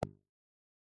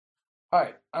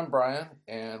Hi, I'm Brian,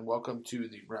 and welcome to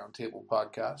the Roundtable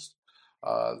podcast.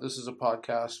 This is a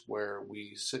podcast where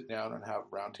we sit down and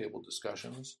have roundtable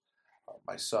discussions.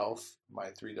 Myself,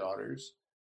 my three daughters,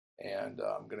 and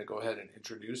I'm going to go ahead and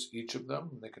introduce each of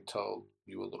them. They can tell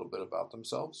you a little bit about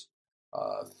themselves.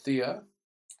 Thea.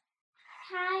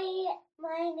 Hi,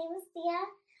 my name is Thea.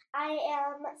 I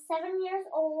am 7 years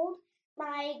old.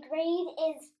 My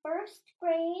grade is first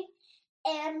grade,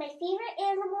 and my favorite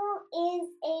animal is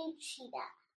a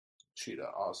cheetah. Cheetah,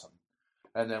 awesome.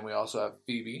 And then we also have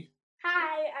Phoebe.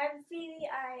 Hi, I'm Phoebe.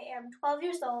 I am 12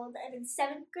 years old. I'm in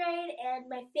 7th grade, and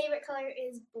my favorite color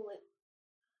is blue.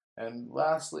 And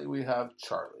lastly, we have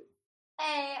Charlie.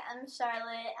 Hey, I'm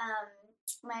Charlotte.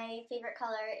 My favorite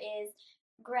color is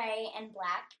gray and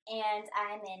black, and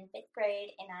I'm in 5th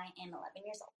grade, and I am 11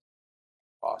 years old.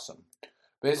 Awesome.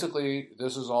 Basically,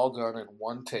 this is all done in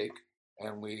one take,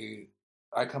 and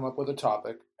I come up with a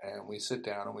topic, and we sit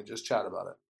down and we just chat about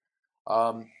it.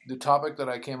 The topic that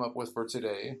I came up with for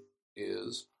today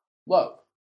is love.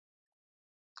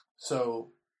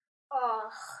 So,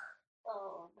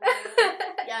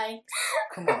 Yikes.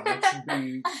 come on, it should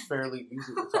be fairly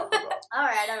easy to talk about, All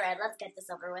right, let's get this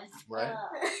over with.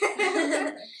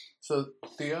 right? So,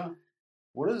 Thea,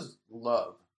 what is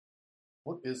love?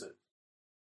 What is it?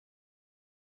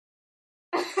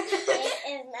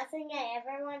 It is nothing I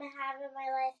ever want to have in my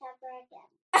life ever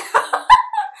again.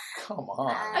 Come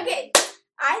on. Okay,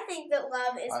 I think that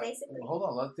love is basically... Hold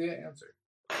on, let Thea answer.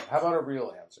 How about a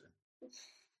real answer?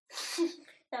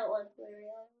 That was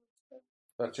real.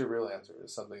 That's your real answer,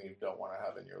 is something you don't want to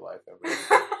have in your life ever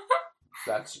again.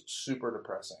 That's super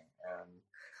depressing.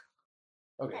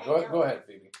 And okay, go ahead,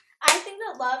 Phoebe. I think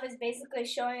that love is basically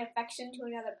showing affection to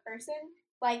another person,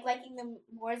 like liking them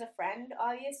more as a friend,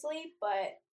 obviously,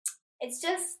 but it's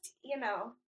just,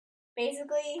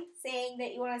 basically saying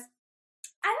that you want to...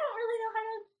 I don't really know how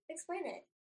to explain it.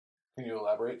 Can you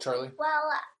elaborate, Charlie?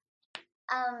 Well,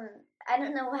 I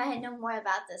don't know why I know more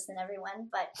about this than everyone,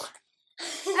 but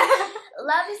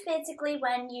love is basically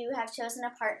when you have chosen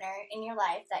a partner in your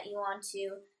life that you want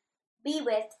to be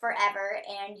with forever,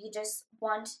 and you just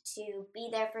want to be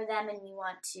there for them, and you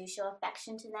want to show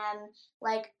affection to them,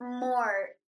 like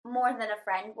more than a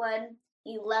friend would.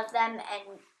 You love them,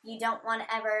 and you don't want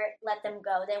to ever let them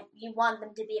go. You want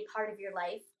them to be a part of your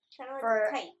life for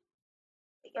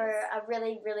a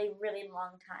really, really, really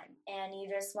long time, and you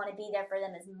just want to be there for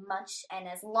them as much and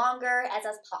as longer as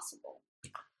possible.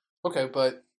 Okay,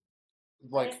 but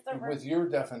with your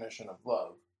definition of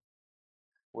love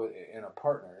in a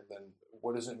partner, then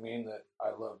what does it mean that I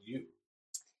love you?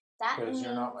 That Because means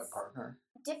you're not my partner.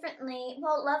 Differently.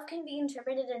 Well, love can be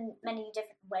interpreted in many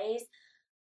different ways.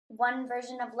 One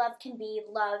version of love can be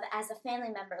love as a family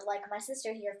member. Like my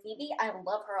sister here, Phoebe, I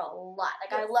love her a lot.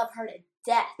 Like, I love her to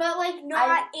death. But,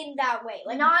 not in that way.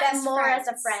 Like, not best more friends.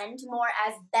 as a friend, more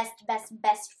as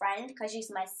best friend, because she's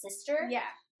my sister. Yeah.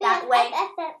 That way...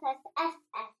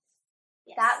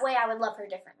 Yes. That way I would love her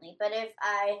differently. But if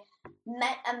I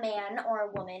met a man or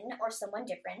a woman or someone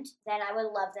different, then I would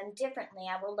love them differently.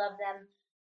 I would love them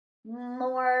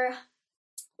more...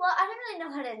 Well, I don't really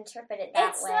know how to interpret it that way.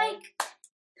 It's like...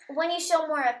 When you show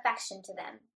more affection to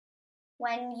them.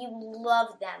 When you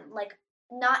love them. Like,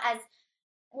 not as...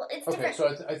 Well, it's different.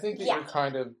 Okay, so I think that you're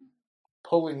kind of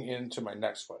pulling into my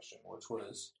next question, which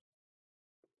was,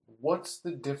 what's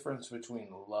the difference between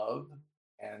love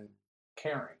and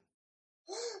caring?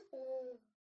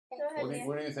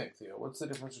 What do you think, Thea? What's the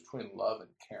difference between love and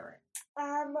caring?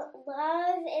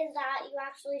 Love is that you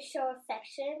actually show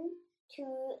affection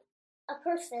to a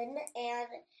person, and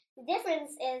the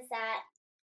difference is that...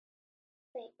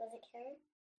 Wait, was it caring?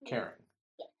 Caring.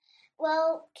 Yeah.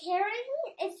 Well, caring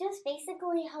is just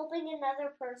basically helping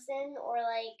another person, or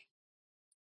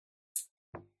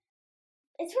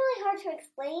it's really hard to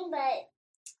explain, but...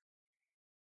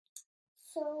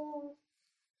 So...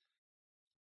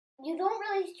 You don't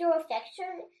really show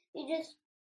affection, you just...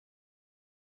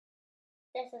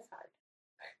 This is hard.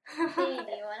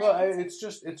 Well, it's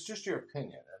just your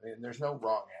opinion. I mean, there's no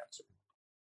wrong answer.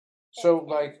 So,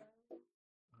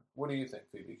 what do you think,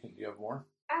 Phoebe? Do you have more?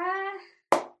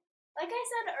 Like I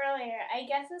said earlier, I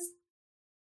guess it's...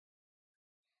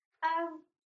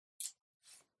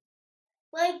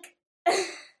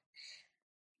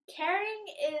 caring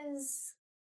is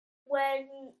when...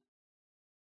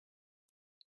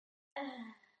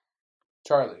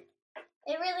 Charlie.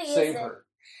 It really Save isn't. her.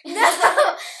 No. Okay,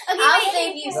 I'll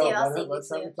save you, No, Sue. I'll save you, let's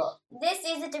have Sue. a talk. This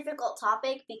is a difficult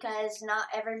topic because not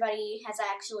everybody has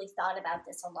actually thought about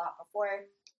this a lot before,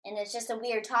 and it's just a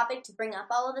weird topic to bring up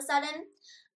all of a sudden.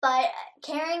 But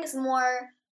caring is more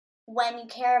when you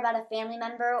care about a family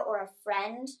member or a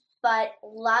friend, but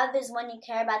love is when you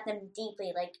care about them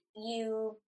deeply. Like,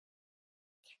 you...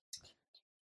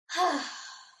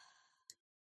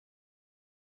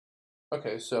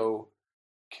 Okay, so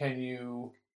can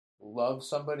you love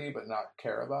somebody but not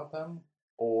care about them?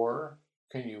 Or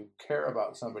can you care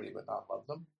about somebody but not love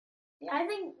them? I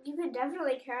think you could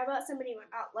definitely care about somebody but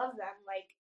not love them.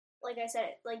 Like I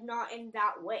said, like, not in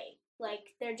that way.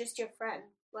 Like, they're just your friend.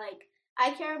 Like,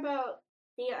 I care about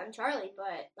Thea and Charlie,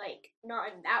 but, like, not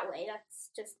in that way. That's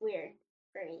just weird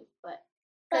for me. But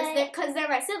because they're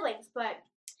my siblings. But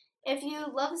if you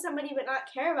love somebody but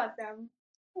not care about them,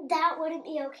 that wouldn't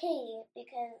be okay,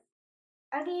 because,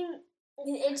 I mean,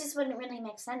 it just wouldn't really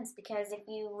make sense, because if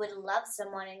you would love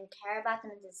someone and care about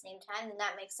them at the same time, then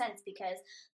that makes sense, because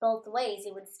both ways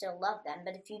you would still love them.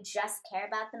 But if you just care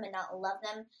about them and not love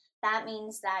them, that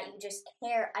means that you just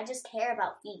care. I just care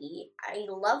about Phoebe. I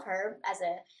love her as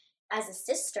a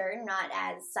sister, not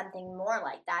as something more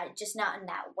like that, just not in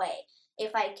that way.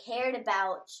 If I cared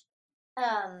about,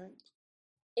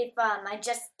 if I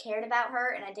just cared about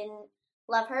her and I didn't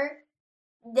love her,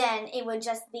 then it would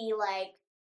just be like,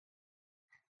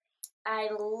 I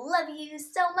love you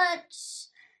so much.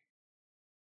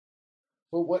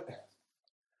 Well,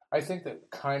 I think that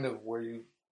kind of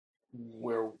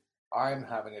where I'm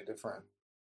having a different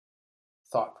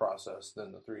thought process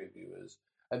than the three of you is,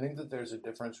 I think that there's a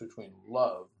difference between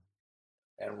love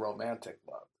and romantic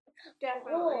love.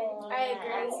 definitely. I Yeah,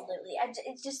 agree. absolutely.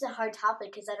 It's just a hard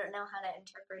topic because I don't know how to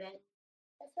interpret it.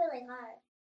 it's really hard.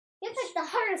 It's like the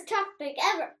hardest topic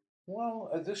ever.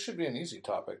 Well, this should be an easy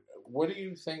topic. What do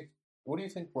you think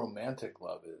romantic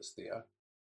love is, Thea?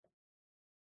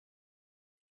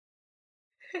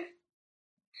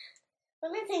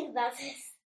 Let me think about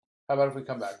this. How about if we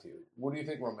come back to you? What do you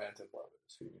think romantic love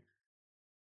is, Phoebe?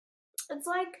 It's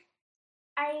like,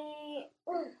 I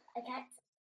Okay.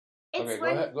 It's Okay,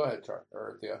 when, go ahead, Char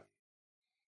or Thea.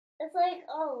 It's like,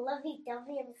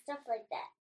 lovey-dovey and stuff like that.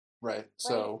 Right.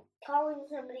 So Calling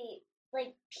somebody,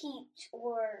 like, Peach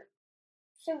or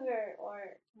Sugar or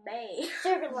May.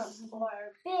 Sugar Lump or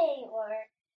Bay or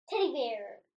Teddy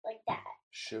Bear, like that.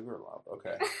 sugar lump.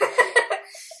 Okay.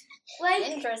 Like,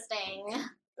 Interesting.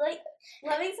 like,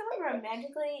 loving someone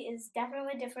romantically is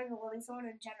definitely different than loving someone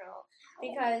in general,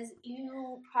 because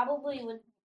you probably would,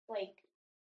 like,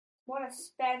 want to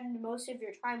spend most of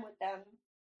your time with them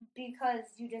because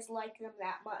you just like them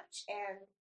that much, and,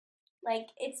 like,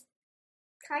 it's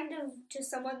kind of just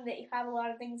someone that you have a lot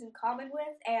of things in common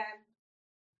with, and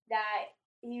that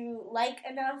you like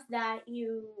enough that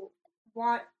you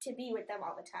want to be with them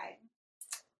all the time,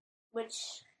 which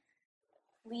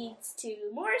leads to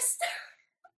more stuff.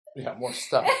 Yeah, more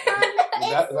stuff.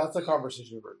 That's a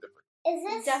conversation for a different. Is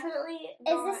this Definitely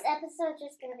Is not. this episode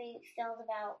just going to be filled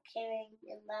about caring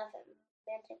and love and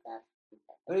romantic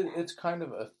love? It's kind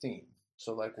of a theme.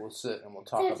 So like we'll sit and we'll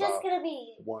talk So it's just about going to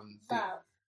be one theme. love.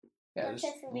 Yeah, Not just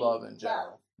just gonna be love in general.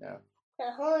 love. Yeah.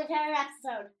 The whole entire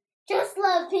episode. Just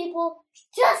love, people.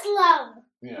 Just love.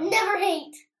 Yeah. Never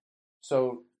hate.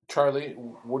 So Charlie,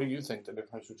 what do you think the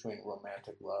difference between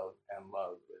romantic love and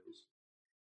love is?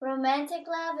 Romantic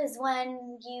love is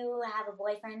when you have a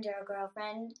boyfriend or a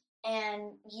girlfriend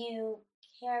and you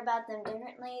care about them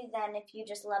differently than if you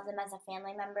just love them as a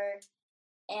family member.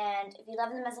 And if you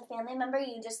love them as a family member,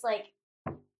 you just, like,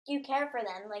 you care for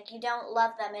them. Like, you don't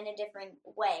love them in a different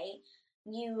way.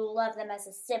 You love them as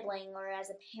a sibling or as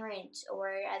a parent or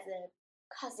as a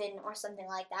cousin or something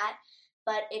like that.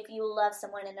 But if you love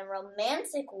someone in a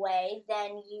romantic way,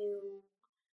 then you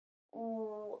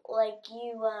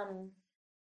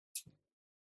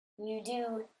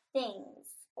do things,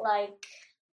 like,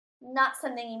 not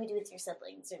something you would do with your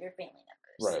siblings or your family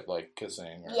members. Right, like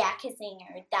kissing. Or, Yeah, kissing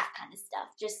or that kind of stuff.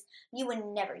 Just, you would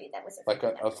never do that with your like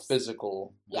family a members.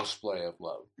 physical Yeah. display of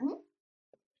love. Mhm.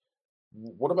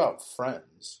 What about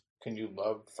friends? Can you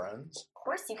love friends? Of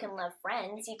course you can love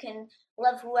friends. You can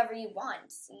love whoever you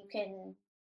want. You can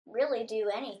really do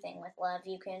anything with love.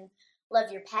 You can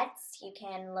love your pets. You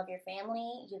can love your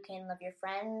family. You can love your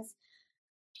friends.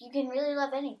 You can really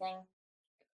love anything.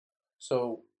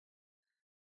 So,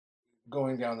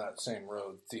 going down that same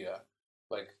road, Thea,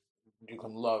 like, you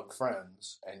can love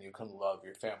friends and you can love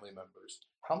your family members.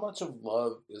 How much of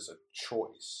love is a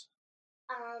choice?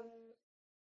 I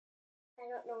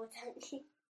don't know what that means.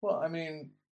 Well, I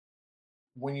mean,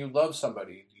 when you love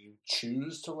somebody, do you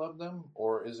choose to love them,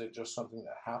 or is it just something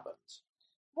that happens?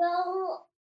 Well,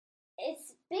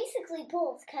 it's basically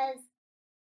both, because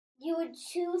you would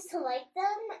choose to like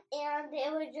them, and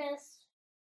it would just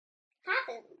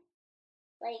happen.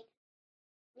 Like,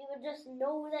 you would just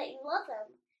know that you love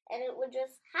them. and it would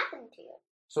just happen to you.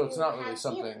 So it's You not have really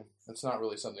something. feelings. It's not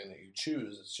really something that you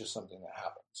choose. It's just something that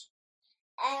happens.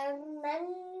 And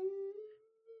then,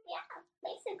 yeah,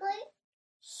 basically.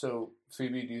 So,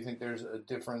 Phoebe, do you think there's a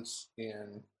difference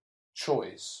in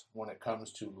choice when it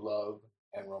comes to love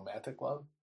and romantic love?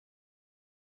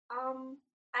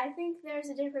 I think there's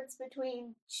a difference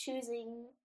between choosing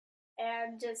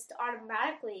and just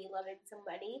automatically loving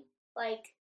somebody.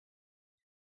 Like,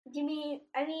 do you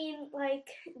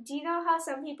know how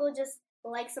some people just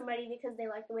like somebody because they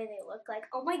like the way they look? Like,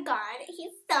 oh my god,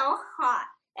 he's so hot.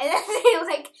 And then they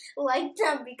like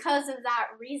them because of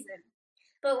that reason.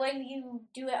 But when you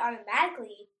do it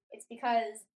automatically, it's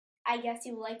because I guess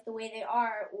you like the way they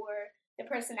are, or the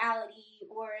personality,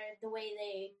 or the way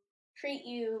they treat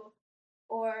you,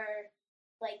 or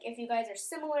like if you guys are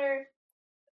similar,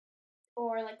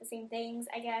 or like the same things,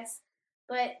 I guess.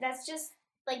 But that's just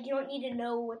like you don't need to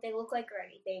know what they look like or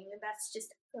anything. That's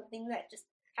just something that just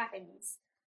happens.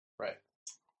 Right.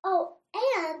 Oh,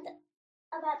 and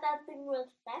about that thing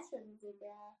with fashion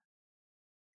zebra.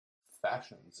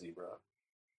 Fashion zebra.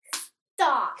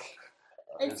 Stop.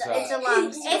 It's a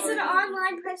long story. It's an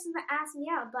online person that asked me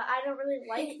out, but I don't really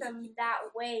like them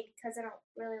that way because I don't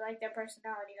really like their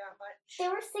personality that much. They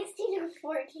were 16 or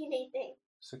 14, I think.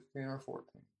 16 or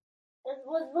 14. It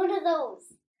was one of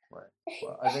those. Right.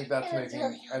 Well, I think that's It was making.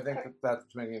 really I think awkward.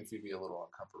 that's making Phoebe a little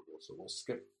uncomfortable. So we'll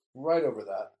skip right over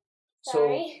that.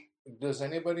 Sorry. So, does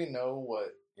anybody know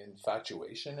what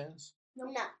infatuation is?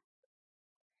 No.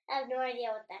 I have no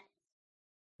idea what that is.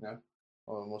 No.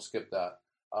 Well, we'll skip that.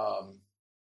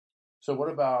 So what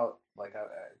about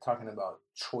talking about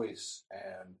choice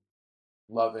and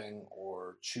loving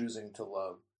or choosing to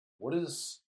love? What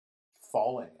is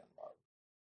falling in love?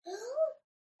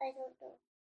 I don't know.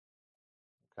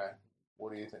 Okay.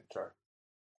 What do you think, Char?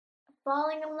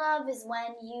 Falling in love is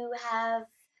when you have,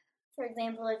 for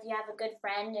example, if you have a good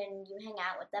friend and you hang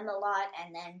out with them a lot,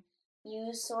 and then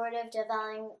you sort of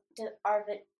are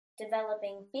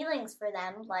developing feelings for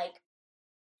them, like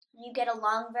you get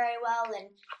along very well and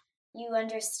you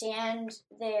understand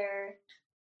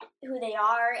who they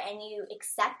are and you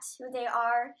accept who they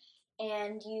are,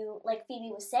 and you, like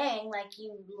Phoebe was saying, like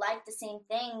you like the same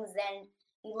things and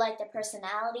you like their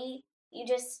personality, you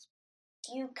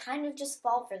kind of just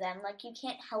fall for them. Like you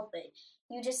can't help it.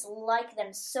 You just like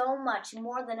them so much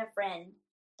more than a friend,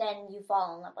 then you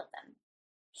fall in love with them.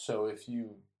 So if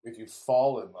you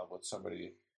fall in love with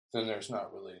somebody, then there's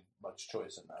not really much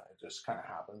choice in that. It just kind of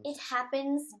happens. It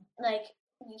happens, like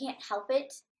you can't help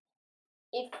it.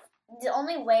 If the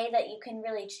only way that you can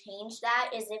really change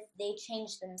that is if they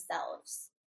change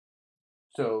themselves.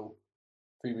 So,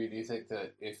 Phoebe, do you think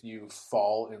that if you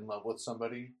fall in love with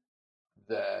somebody,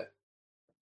 that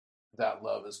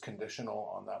love is conditional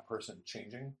on that person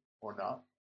changing or not?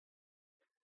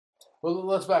 Well,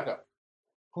 let's back up.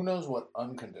 Who knows what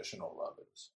unconditional love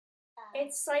is?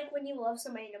 It's like when you love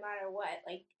somebody no matter what.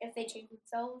 Like, if they change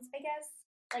themselves, I guess,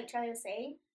 like Charlie was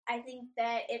saying, I think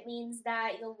that it means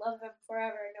that you'll love them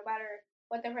forever, no matter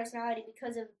what their personality,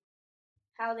 because of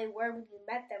how they were when you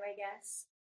met them, I guess.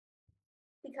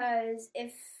 Because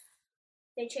if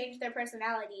they change their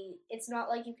personality, it's not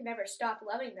like you can ever stop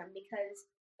loving them, because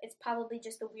it's probably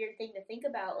just a weird thing to think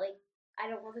about. Like, I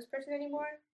don't love this person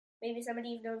anymore. Maybe somebody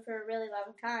you've known for a really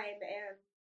long time and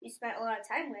you spent a lot of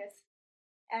time with,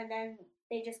 and then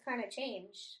they just kind of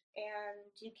change,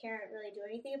 and you can't really do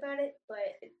anything about it,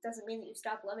 but it doesn't mean that you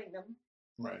stop loving them.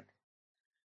 Right.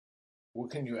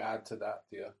 What can you add to that,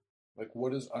 Thea? Like,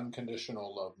 what does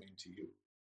unconditional love mean to you?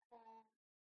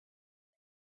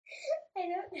 I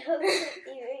don't know what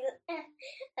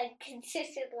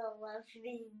unconditional love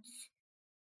means.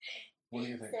 What do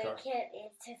you think, So I Char? can't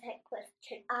answer that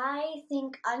question. I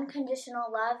think unconditional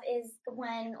love is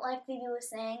when, like Phoebe was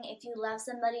saying, if you love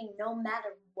somebody no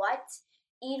matter what,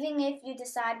 even if you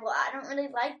decide, well, I don't really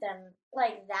like them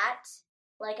like that,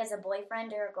 like as a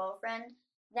boyfriend or a girlfriend,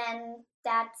 then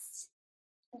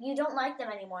you don't like them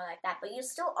anymore like that, but you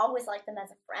still always like them as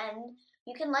a friend.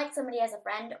 You can like somebody as a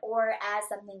friend or as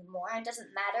something more. It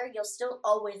doesn't matter. You'll still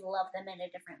always love them in a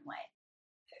different way.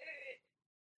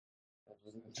 That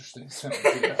was an interesting sentence.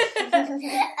 It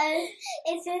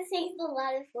just takes a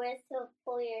lot of force to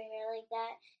pull your hair like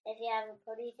that. If you have a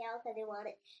ponytail, because they want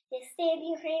it to stay in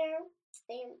your hair.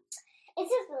 It's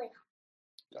just really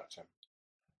hard. Gotcha.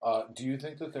 Do you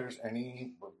think that there's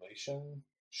any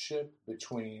relationship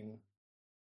between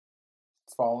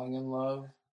falling in love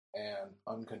and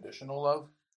unconditional love?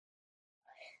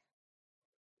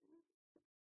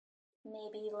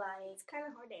 Maybe like It's kind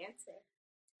of hard to answer.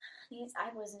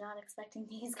 I was not expecting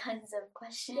these kinds of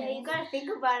questions. Yeah, you gotta think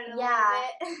about it a Yeah.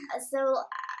 little bit. So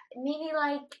maybe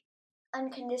like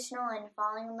unconditional and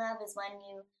falling in love is when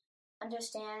you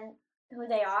understand who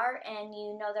they are and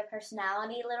you know their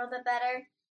personality a little bit better,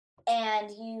 and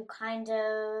you kind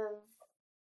of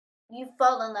you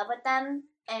fall in love with them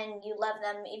and you love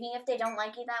them even if they don't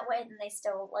like you that way, then they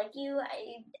still like you.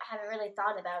 I haven't really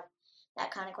thought about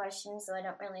that kind of question, so I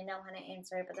don't really know how to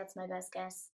answer it, but that's my best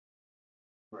guess.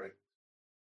 Right.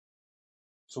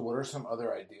 So what are some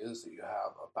other ideas that you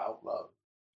have about love?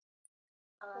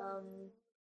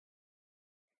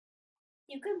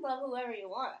 You can love whoever you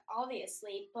want,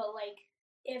 obviously, but like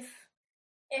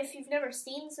if you've never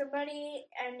seen somebody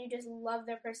and you just love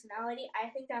their personality, I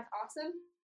think that's awesome,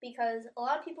 because a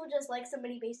lot of people just like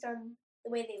somebody based on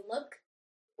the way they look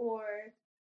or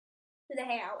who they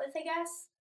hang out with, I guess.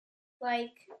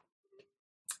 Like,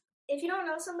 if you don't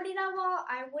know somebody that well,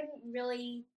 I wouldn't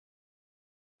really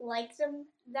like them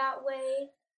that way,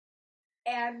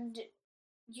 and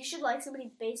you should like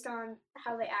somebody based on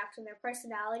how they act and their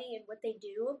personality and what they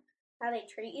do, how they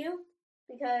treat you.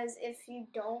 Because if you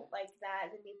don't like that,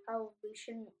 then you probably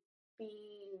shouldn't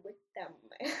be with them.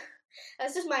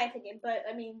 That's just my opinion, but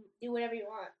I mean, do whatever you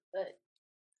want. But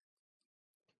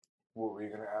What were you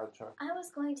going to add, Chuck? I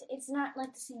was going to. It's not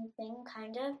like the same thing,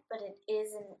 kind of, but it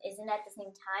is and isn't at the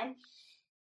same time.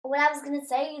 What I was gonna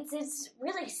say, it's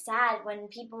really sad when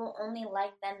people only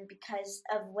like them because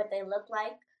of what they look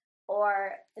like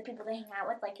or the people they hang out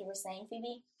with, like you were saying,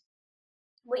 Phoebe.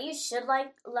 What you should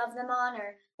love them on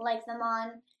or like them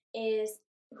on is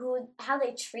how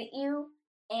they treat you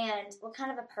and what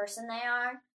kind of a person they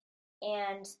are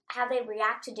and how they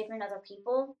react to different other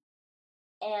people.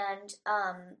 And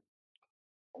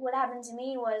what happened to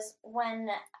me was when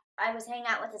I was hanging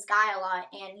out with this guy a lot,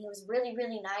 and he was really,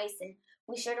 really nice, and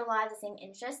we shared a lot of the same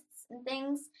interests and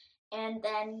things. And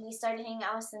then he started hanging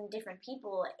out with some different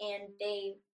people, and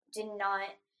they did not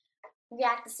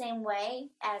react the same way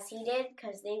as he did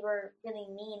because they were really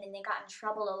mean and they got in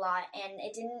trouble a lot, and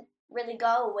it didn't really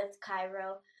go with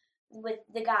with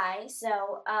the guy.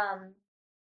 So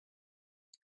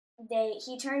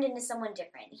he turned into someone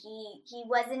different. He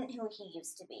wasn't who he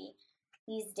used to be.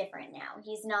 He's different now.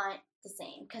 He's not the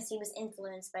same because he was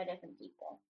influenced by different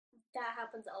people. that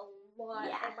happens a lot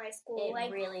Yeah, in my school. It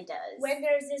like, really does. when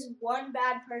there's this one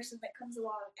bad person that comes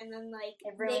along and then like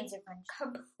It ruins your friendship.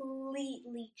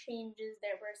 completely changes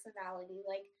their personality.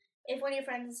 Like, if one of your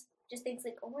friends just thinks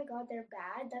like, oh my god, they're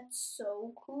bad, that's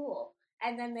so cool,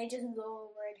 and then they just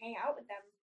go over and hang out with them.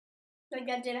 Like,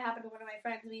 that did happen to one of my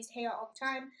friends. We used to hang out all the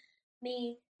time.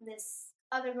 Me, this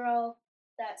other girl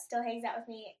that still hangs out with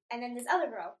me, and then this other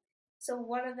girl. So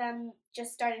one of them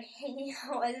just started hanging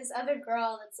out with this other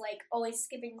girl that's like always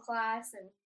skipping class and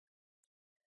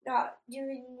not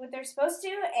doing what they're supposed to,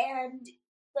 and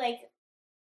like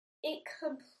it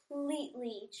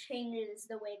completely changes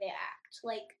the way they act.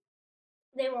 Like,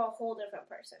 they were a whole different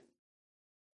person.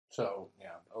 So,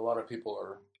 yeah, a lot of people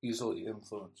are easily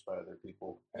influenced by other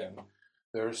people, and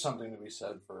there's something to be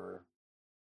said for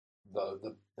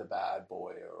the bad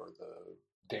boy or the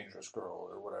dangerous girl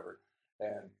or whatever.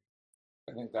 And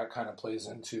I think that kind of plays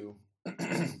into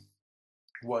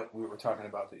what we were talking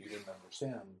about that you didn't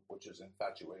understand, which is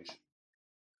infatuation.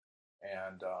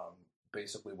 And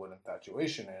basically what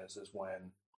infatuation is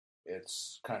when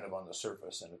it's kind of on the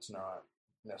surface and it's not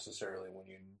necessarily when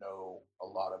you know a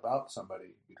lot about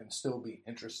somebody. You can still be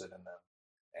interested in them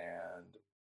and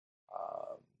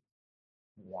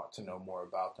want to know more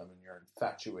about them, and you're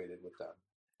infatuated with them.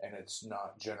 And it's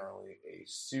not generally a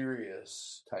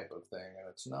serious type of thing, and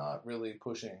it's not really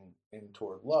pushing in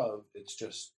toward love. It's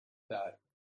just that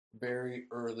very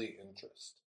early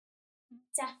interest.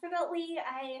 Definitely,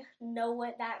 I know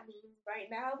what that means right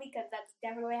now because that's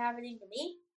definitely happening to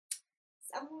me.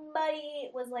 Somebody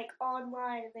was like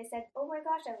online and they said, oh my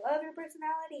gosh, I love your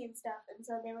personality and stuff. And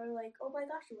so they were like, oh my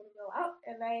gosh, you want to go out?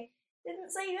 And I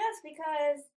didn't say yes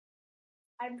because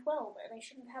I'm 12 and I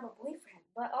shouldn't have a boyfriend.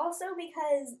 But also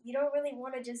because you don't really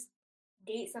want to just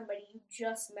date somebody you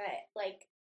just met. Like,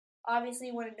 obviously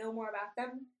you want to know more about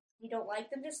them. You don't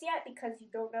like them just yet because you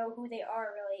don't know who they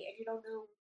are really, and you don't know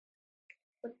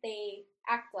what they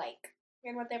act like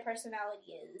and what their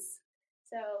personality is.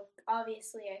 So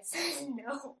obviously I said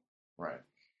no. Right.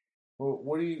 Well,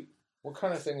 what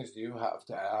kind of things do you have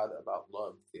to add about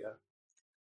love, Thea?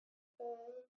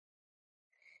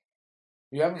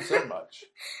 You haven't said much.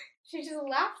 She just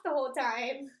laughed the whole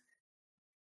time.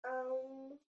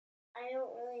 I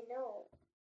don't really know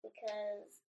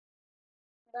because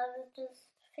love has just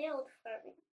failed for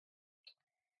me.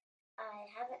 I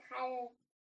haven't had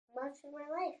much in my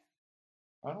life.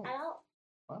 I don't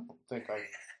think I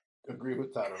agree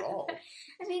with that at all.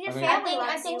 I mean, your I mean, family I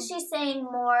loves think you. she's saying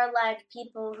more like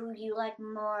people who you like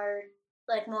more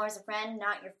as a friend,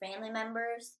 not your family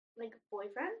members. Like a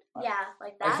boyfriend? Yeah,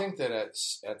 like I that. think that at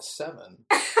 7,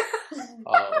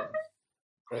 I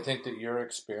think that your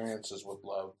experiences with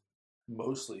love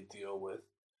mostly deal with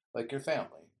like your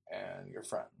family and your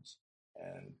friends,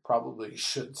 and probably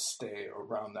should stay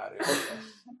around that area.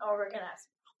 Or we're gonna ask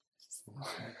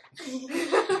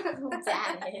who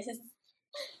Dad is.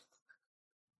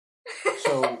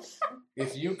 So,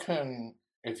 if you can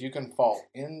fall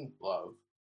in love,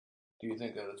 do you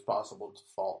think that it's possible to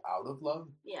fall out of love?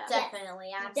 Yeah.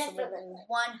 Definitely, absolutely, Definitely.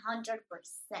 100%.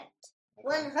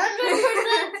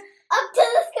 100% up to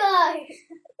the sky.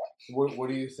 What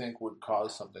do you think would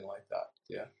cause something like that?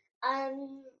 Yeah.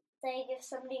 Like if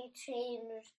somebody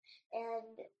changed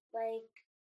and like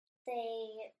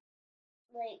they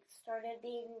like started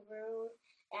being rude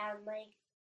and like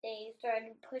they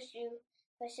started pushing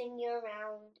you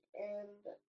around and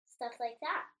stuff like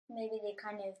that. Maybe they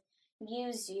kind of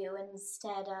use you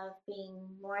instead of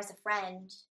being more as a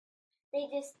friend. They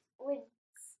just would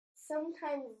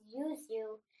sometimes use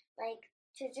you like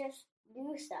to just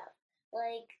do stuff.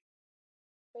 Like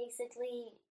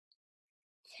basically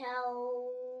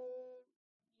tell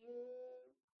you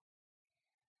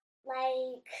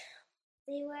like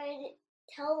they would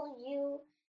tell you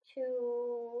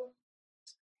to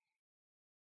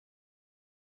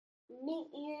meet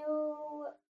you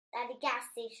at a gas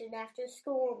station after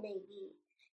school maybe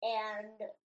and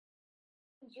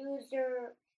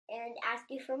ask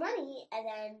you for money and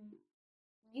then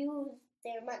use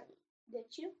their money.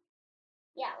 Did you?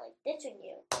 Yeah, like ditching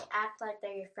you. They act like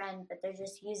they're your friend, but they're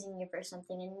just using you for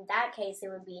something. In that case, it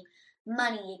would be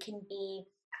money. It can be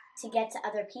to get to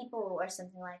other people or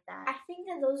something like that. I think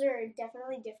that those are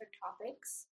definitely different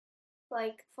topics.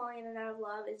 Like, falling in and out of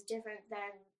love is different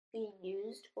than being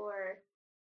used or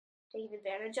taken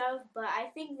advantage of, but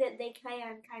I think that they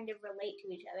can kind of relate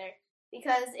to each other.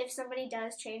 Because if somebody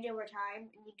does change over time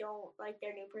and you don't like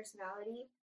their new personality,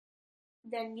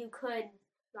 then you could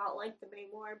not like them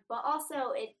anymore. But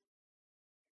also,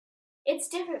 it's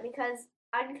different because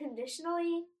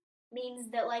unconditionally means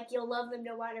that like you'll love them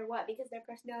no matter what because their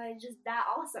personality is just that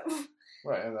awesome.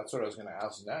 Right, and that's what I was going to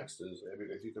ask next is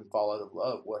if you can fall out of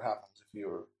love, what happens if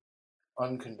you're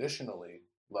unconditionally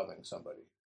loving somebody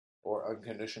or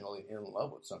unconditionally in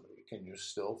love with somebody? Can you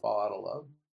still fall out of love?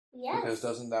 Yes. Because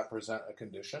doesn't that present a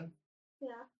condition?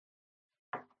 Yeah.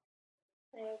 I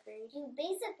agree. You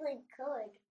basically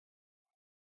could.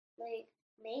 Like,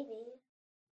 maybe.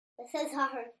 This is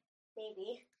hard.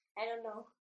 Maybe. I don't know.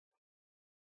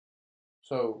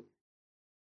 So,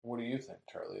 what do you think,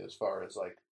 Charlie, as far as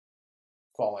like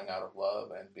falling out of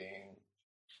love and being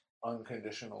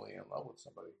unconditionally in love with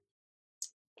somebody?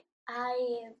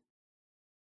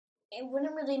 It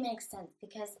wouldn't really make sense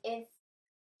because if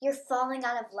you're falling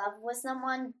out of love with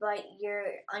someone, but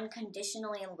you're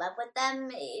unconditionally in love with them,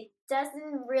 it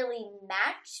doesn't really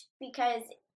match because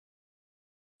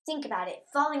think about it.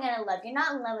 Falling out of love, you're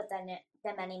not in love with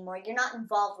them anymore. You're not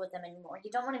involved with them anymore.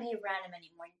 You don't want to be around them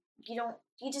anymore. You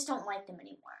just don't like them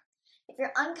anymore. If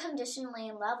you're unconditionally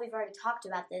in love, we've already talked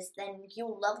about this, then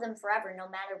you'll love them forever no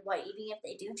matter what, even if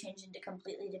they do change into a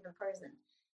completely different person.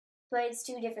 But it's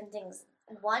two different things.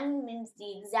 One means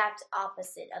the exact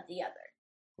opposite of the other.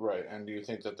 Right, and do you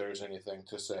think that there's anything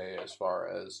to say as far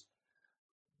as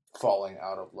falling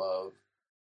out of love,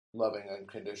 loving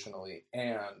unconditionally,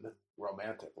 and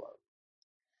romantic love?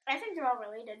 I think they're all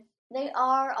related. They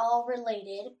are all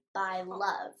related by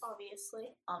love.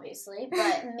 Obviously.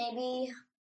 But maybe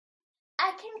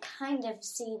I can kind of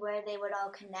see where they would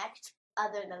all connect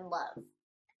other than love.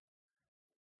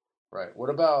 Right. What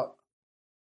about,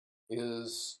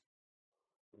 is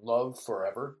love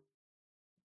forever?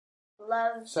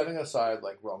 Love. Setting aside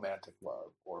like romantic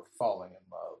love or falling in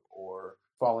love or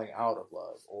falling out of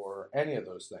love or any of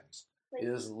those things,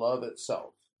 is love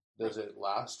itself, does it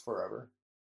last forever?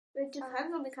 It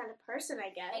depends on the kind of person, I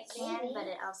guess. It can, but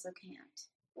it also can't.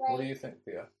 What do you think,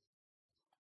 Thea?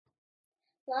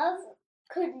 Love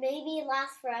could maybe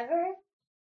last forever,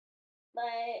 but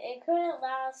it couldn't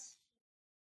last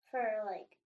for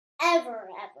like ever.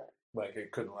 Like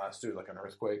it couldn't last through like an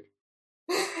earthquake?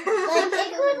 Like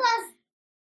it could last,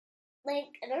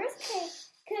 like an earthquake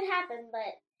could happen,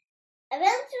 but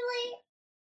eventually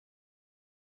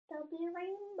There'll be a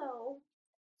rainbow.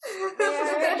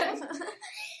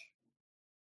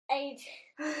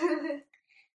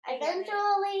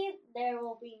 Eventually there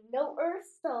will be no earth,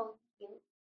 so you.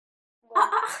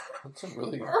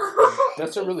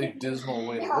 That's a really dismal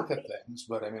way to look at things,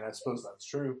 but I mean, I suppose that's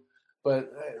true.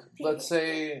 But let's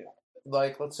say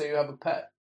you have a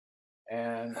pet,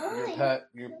 and your pet,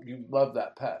 you love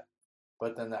that pet,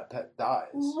 but then that pet dies.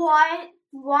 What?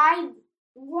 Why?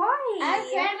 I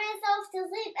cry myself to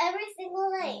sleep every single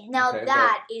night. Now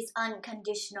that is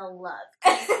unconditional love.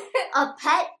 A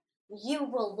pet you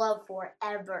will love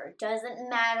forever. Doesn't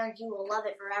matter. You will love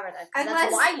it forever.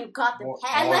 That's why you got the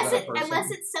pet.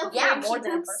 Unless it's so and she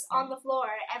poops on the floor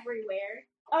everywhere.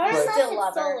 Or still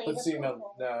love her. But see,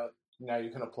 now you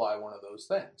can apply one of those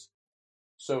things.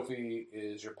 Sophie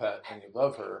is your pet and you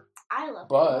love her. I love her.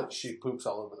 But she poops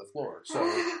all over the floor. So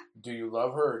do you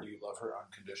love her or do you love her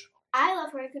unconditionally? I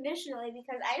love her unconditionally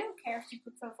because I don't care if she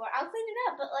poops on the floor. I'll clean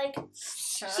it up, but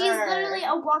she's literally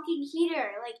a walking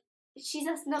heater. She's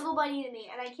a snuggle buddy to me,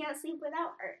 and I can't sleep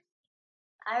without her.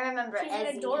 I remember she's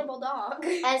an adorable dog.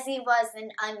 Ezzy was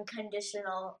an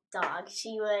unconditional dog.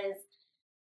 She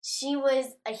was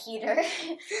a heater.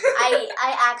 I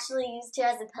actually used her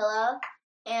as a pillow,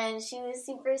 and she was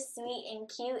super sweet and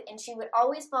cute, and she would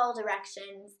always follow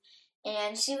directions,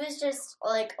 and she was just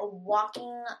like a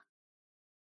walking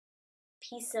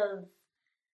piece of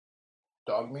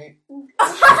dog meat.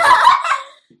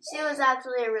 She was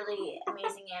actually a really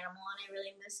amazing animal, and I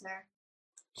really miss her.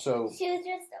 So she was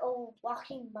just a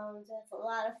walking bones with a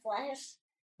lot of flesh.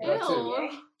 That's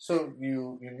it. So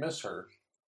you miss her,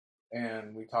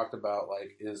 and we talked about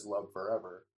is love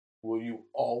forever. Will you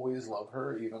always love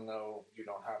her even though you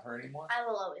don't have her anymore? I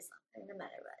will always love her, no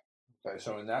matter what. Okay,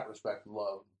 so in that respect,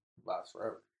 love lasts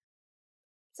forever.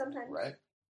 Sometimes, right?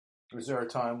 Is there a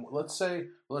time? Let's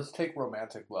take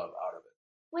romantic love out of it.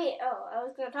 Wait, I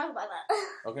was going to talk about that.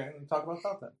 Okay, talk about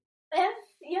that then. If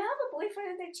you have a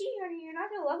boyfriend and they're cheating on you, you're not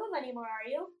going to love them anymore, are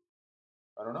you?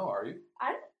 I don't know, are you?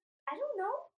 I don't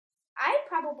know. I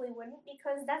probably wouldn't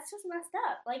because that's just messed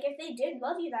up. If they did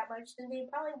love you that much, then they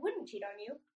probably wouldn't cheat on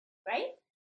you, right?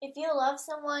 If you love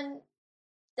someone,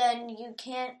 then you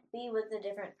can't be with a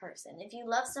different person. If you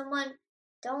love someone,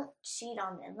 don't cheat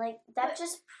on them. That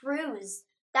just proves,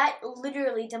 that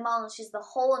literally demolishes the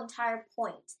whole entire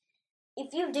point.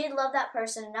 If you did love that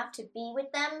person enough to be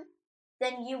with them,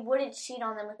 then you wouldn't cheat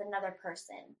on them with another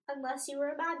person. Unless you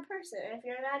were a bad person. If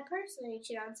you're a bad person and you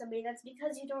cheat on somebody, that's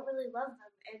because you don't really love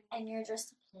them. And you're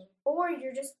just a player. Or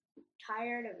you're just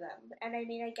tired of them. And I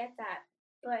mean, I get that.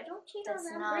 But don't cheat on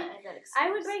them. Not a good excuse.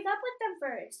 I would break up with them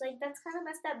first. That's kind of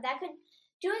messed up.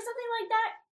 Doing something like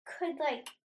that could,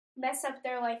 mess up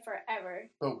their life forever.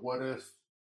 But what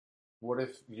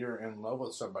if you're in love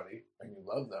with somebody and you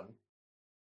love them,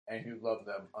 and you love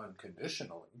them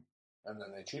unconditionally, and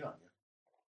then they cheat on you?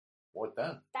 What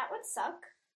then? That would suck,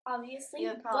 obviously. You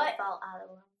would probably fall out of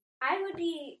love. I would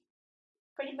be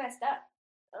pretty messed up.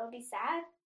 I would be sad.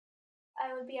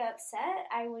 I would be upset.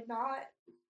 I would not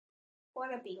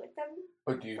want to be with them.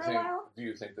 But do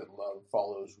you think that love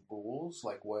follows rules?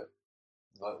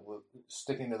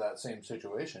 Sticking to that same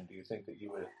situation, do you think that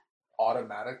you would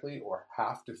automatically or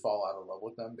have to fall out of love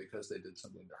with them because they did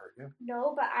something to hurt you?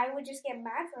 No, but I would just get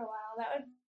mad for a while. That would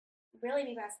really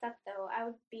be messed up, though. I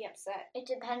would be upset. It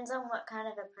depends on what kind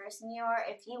of a person you are.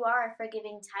 If you are a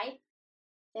forgiving type,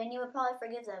 then you would probably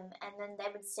forgive them, and then they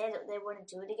would say that they wouldn't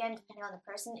do it again, depending on the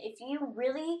person. If you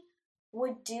really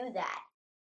would do that,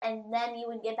 and then you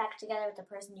would get back together with the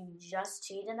person you just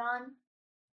cheated on,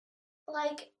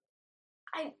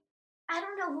 I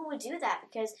don't know who would do that,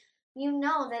 because you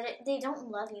know that they don't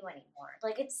love you anymore.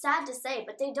 It's sad to say,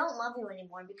 but they don't love you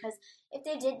anymore, because if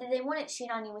they did, they wouldn't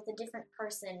cheat on you with a different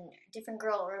person, different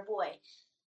girl or a boy,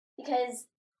 because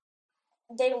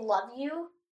they love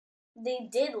you. They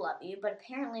did love you, but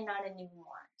apparently not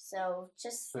anymore. So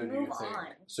just move on.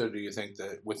 So do you think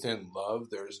that within love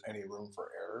there's any room for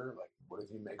error? What if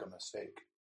you make a mistake?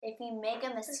 If you make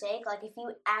a mistake, if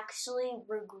you actually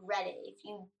regret it, if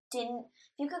you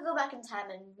could go back in time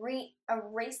and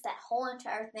erase that whole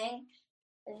entire thing,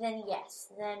 then yes,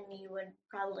 then you would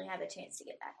probably have a chance to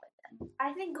get back with them.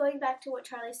 I think going back to what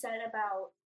Charlie said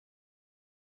about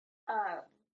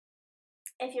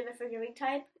if you're the forgiving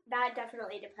type, that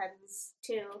definitely depends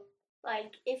too.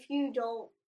 If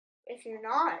you're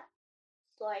not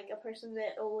a person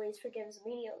that always forgives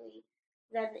immediately,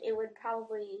 then it would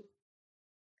probably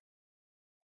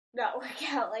not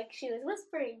work out like she was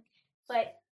whispering.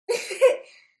 But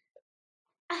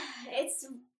it's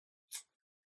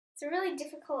a really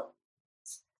difficult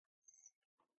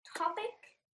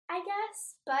topic, I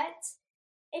guess. But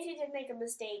if you did make a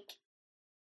mistake,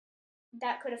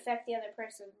 that could affect the other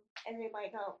person, and they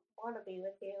might not want to be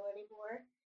with you anymore.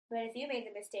 But if you made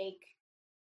the mistake,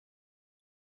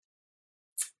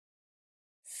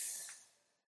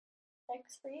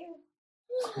 thanks for you.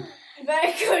 You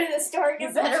better go to the store and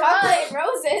get some better chocolate and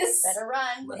roses. Better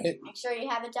run. Right? Make sure you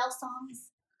have Adele songs.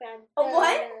 A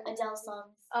what? Adele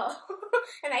songs. Oh,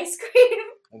 an ice cream.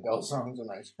 Adele songs and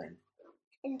ice cream.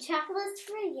 And chocolates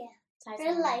for you. For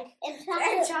Titanic. life. And And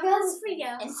chocolate chocolates for you.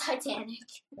 And Titanic.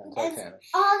 And Titanic.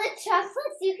 all the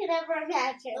chocolates you could ever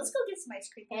imagine. Let's go get some ice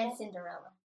cream. And Cinderella.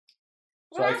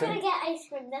 So We're I not going think- to get ice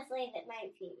cream this late at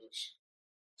night, Phoebe.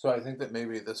 So I think that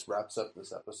maybe this wraps up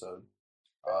this episode.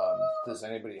 Does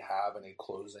anybody have any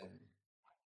closing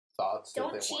thoughts?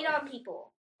 Don't cheat on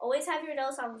people. Always have your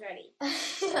Adele songs ready.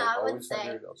 I would Always have say.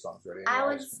 your Adele songs ready. I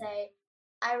would say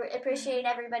I appreciate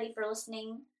everybody for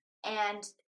listening, and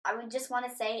I would just want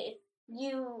to say if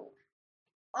you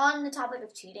on the topic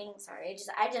of cheating. Sorry,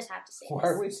 I just have to say Why this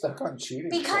are we stuck on cheating?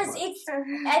 because so much? it's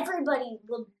everybody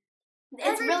will.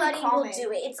 It's really Everybody will common.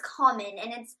 do it. It's common,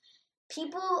 and it's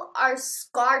people are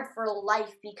scarred for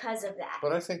life because of that.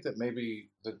 But I think that maybe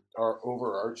our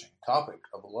overarching topic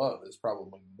of love is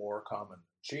probably more common than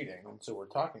cheating, and so we're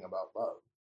talking about love.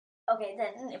 Okay,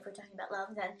 then if we're talking about love,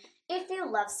 then if you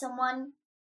love someone,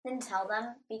 then tell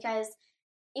them, because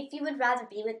if you would rather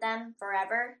be with them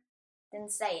forever, then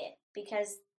say it,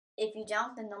 because if you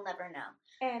don't, then they'll never know.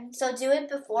 And So do it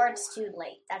before it's too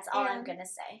late. That's all I'm And- gonna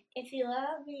say. if you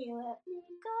love me, let me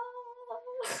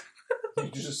go. You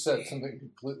just said something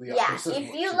completely Yeah, opposite. of if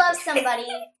what you she love said. somebody,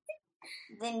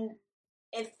 then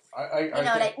if I know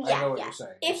what think, I- I know what yeah. you're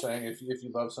saying. If- You're saying if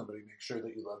you love somebody, make sure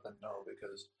that you let them know,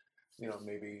 because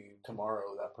maybe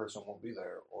tomorrow that person won't be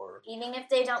there, or even if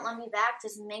they don't love you back,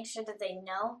 just make sure that they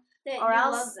know, That Or you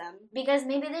else- love them. because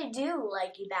maybe they do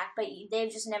like you back, but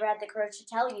they've just never had the courage to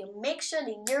tell you. Make sure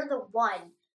that you're the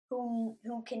one who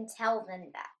can tell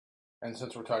them that. and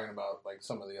since we're talking about like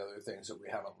some of the other things that we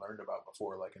haven't learned about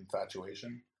before, like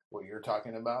infatuation, what you're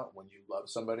talking about when you love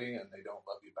somebody and they don't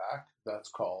love you back, that's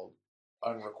called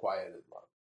unrequited love.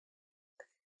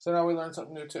 So now we learned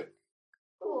something new too.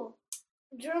 Cool.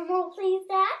 Drum roll, please,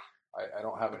 Dad. I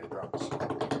don't have any drums.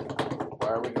 Why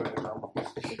are we doing a drum roll?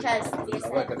 Because I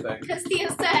like a thing. Because Thea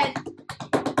said,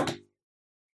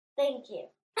 Thank you.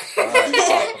 All right,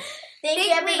 awesome. thank you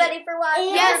Thank everybody for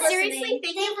watching. yeah, for seriously, listening.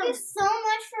 thank Thank you you for so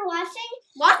much for watching.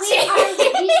 watching.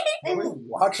 Nobody's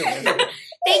watching it.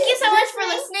 Thank you so much for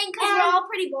listening, because we're all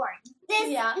pretty boring. This,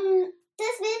 Yeah.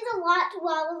 this means a lot to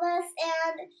all of us,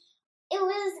 and it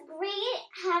was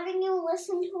great having you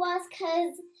listen to us,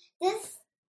 because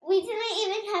we didn't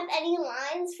even have any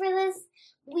lines for this.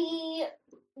 We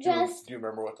just Do you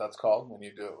remember what that's called when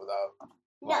you do it without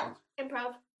No. lines?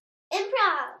 Improv.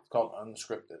 improv. It's called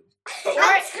unscripted.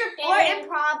 Unscripted. Or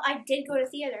improv. I did go to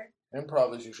theater.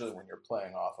 Improv is usually when you're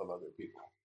playing off of other people.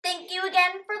 Thank you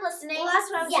again for listening. Well, that's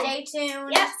what I was Stay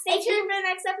tuned. Yep, stay tuned for the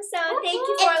next episode. Thank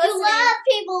you If for you listening. love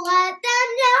people, let them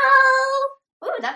know. Ooh, that's